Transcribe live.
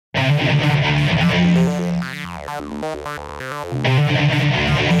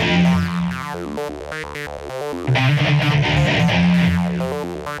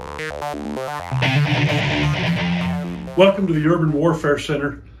Welcome to the Urban Warfare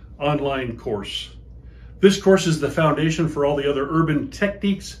Center online course. This course is the foundation for all the other urban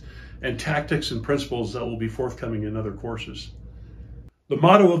techniques and tactics and principles that will be forthcoming in other courses. The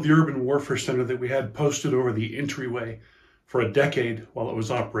motto of the Urban Warfare Center that we had posted over the entryway for a decade while it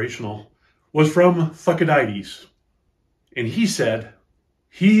was operational was from Thucydides. And he said,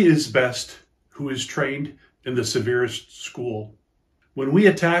 "He is best who is trained in the severest school." When we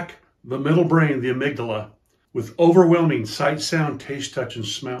attack the middle brain, the amygdala, with overwhelming sight, sound, taste, touch, and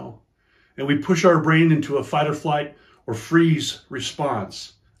smell, and we push our brain into a fight or flight or freeze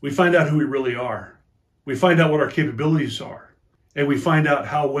response, we find out who we really are. We find out what our capabilities are, and we find out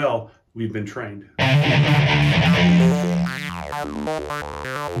how well we've been trained.